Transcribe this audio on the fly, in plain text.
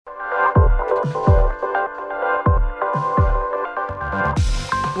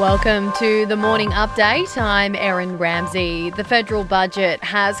Welcome to the morning update. I'm Erin Ramsey. The federal budget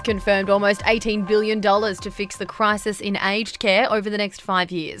has confirmed almost $18 billion to fix the crisis in aged care over the next 5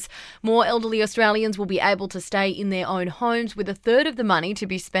 years. More elderly Australians will be able to stay in their own homes, with a third of the money to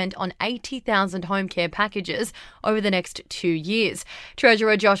be spent on 80,000 home care packages over the next 2 years.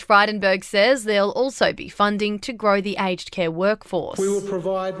 Treasurer Josh Frydenberg says there'll also be funding to grow the aged care workforce. We will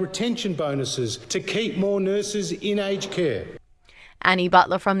provide retention bonuses to keep more nurses in aged care. Annie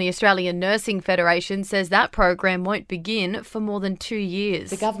Butler from the Australian Nursing Federation says that program won't begin for more than 2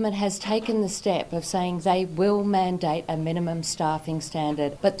 years. The government has taken the step of saying they will mandate a minimum staffing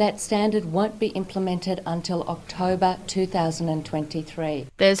standard, but that standard won't be implemented until October 2023.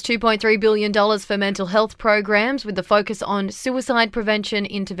 There's $2.3 billion for mental health programs, with the focus on suicide prevention,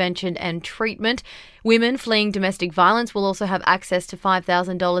 intervention and treatment. Women fleeing domestic violence will also have access to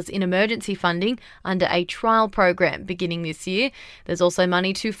 $5,000 in emergency funding under a trial program beginning this year. There's also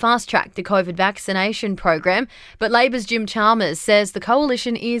money to fast-track the COVID vaccination program. But Labor's Jim Chalmers says the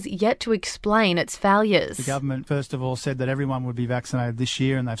coalition is yet to explain its failures. The government, first of all, said that everyone would be vaccinated this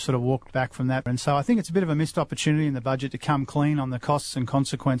year, and they've sort of walked back from that. And so I think it's a bit of a missed opportunity in the budget to come clean on the costs and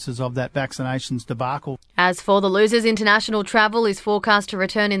consequences of that vaccinations debacle. As for the losers, international travel is forecast to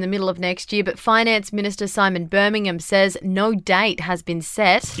return in the middle of next year, but Finance Minister Simon Birmingham says no date has been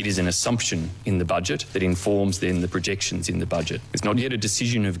set. It is an assumption in the budget that informs then the projections in the budget. It's not yet a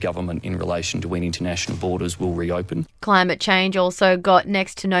decision of government in relation to when international borders will reopen. Climate change also got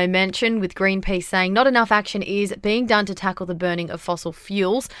next to no mention, with Greenpeace saying not enough action is being done to tackle the burning of fossil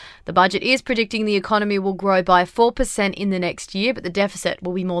fuels. The budget is predicting the economy will grow by 4% in the next year, but the deficit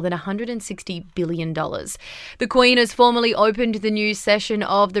will be more than $160 billion. The Queen has formally opened the new session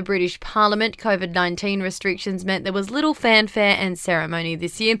of the British Parliament. COVID-19 restrictions meant there was little fanfare and ceremony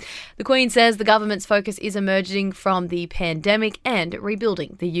this year. The Queen says the government's focus is emerging from the pandemic and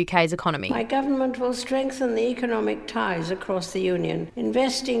rebuilding the UK's economy. My government will strengthen the economic ties across the Union,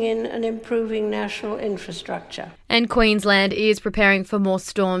 investing in and improving national infrastructure. And Queensland is preparing for more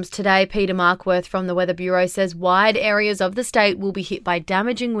storms today. Peter Markworth from the Weather Bureau says wide areas of the state will be hit by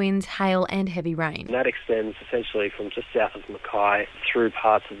damaging winds, hail and heavy rain. That extends essentially from just south of Mackay through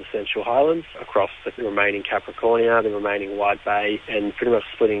parts of the Central Highlands, across the remaining Capricornia, the remaining Wide Bay, and pretty much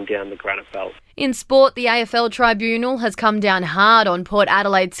splitting down the Granite Belt. In sport, the AFL Tribunal has come down hard on Port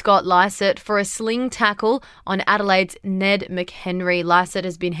Adelaide's Scott Lycett for a sling tackle on Adelaide's Ned McHenry. Lycett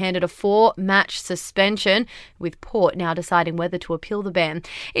has been handed a 4-match suspension, with Port now deciding whether to appeal the ban.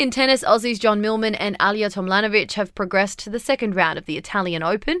 In tennis, Aussies John Millman and Alija Tomljanovic have progressed to the second round of the Italian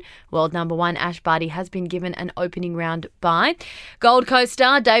Open. World number 1 Ash Barty has been given an opening round bye. Gold Coast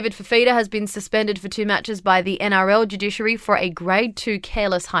star David Fifita has been suspended for 2 matches by the NRL judiciary for a Grade 2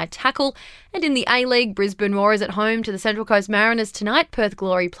 careless high tackle. And in the A-League, Brisbane Roar is at home to the Central Coast Mariners tonight. Perth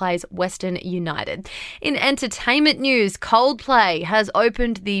Glory plays Western United. In entertainment news, Coldplay has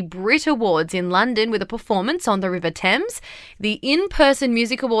opened the Brit Awards in London with a performance on the River Thames. The in-person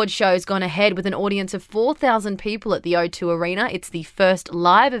music awards show's gone ahead with an audience of 4,000 people at the O2 Arena. It's the first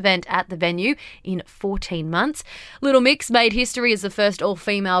live event at the venue in 14 months. Little Mix made history as the first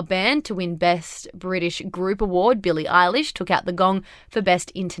all-female band to win Best British Group Award. Billie Eilish took out the gong for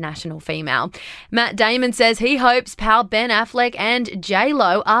Best International Female. Matt Damon says he hopes pal Ben Affleck and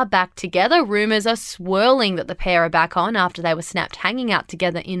J-Lo are back together. Rumours are swirling that the pair are back on after they were snapped hanging out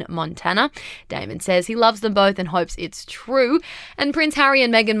together in Montana. Damon says he loves them both and hopes it's true. And Prince Harry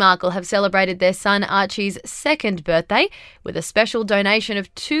and Meghan Markle have celebrated their son Archie's 2nd birthday with a special donation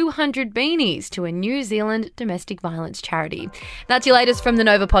of 200 beanies to a New Zealand domestic violence charity. That's your latest from the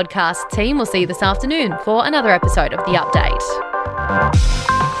Nova Podcast team. We'll see you this afternoon for another episode of The Update.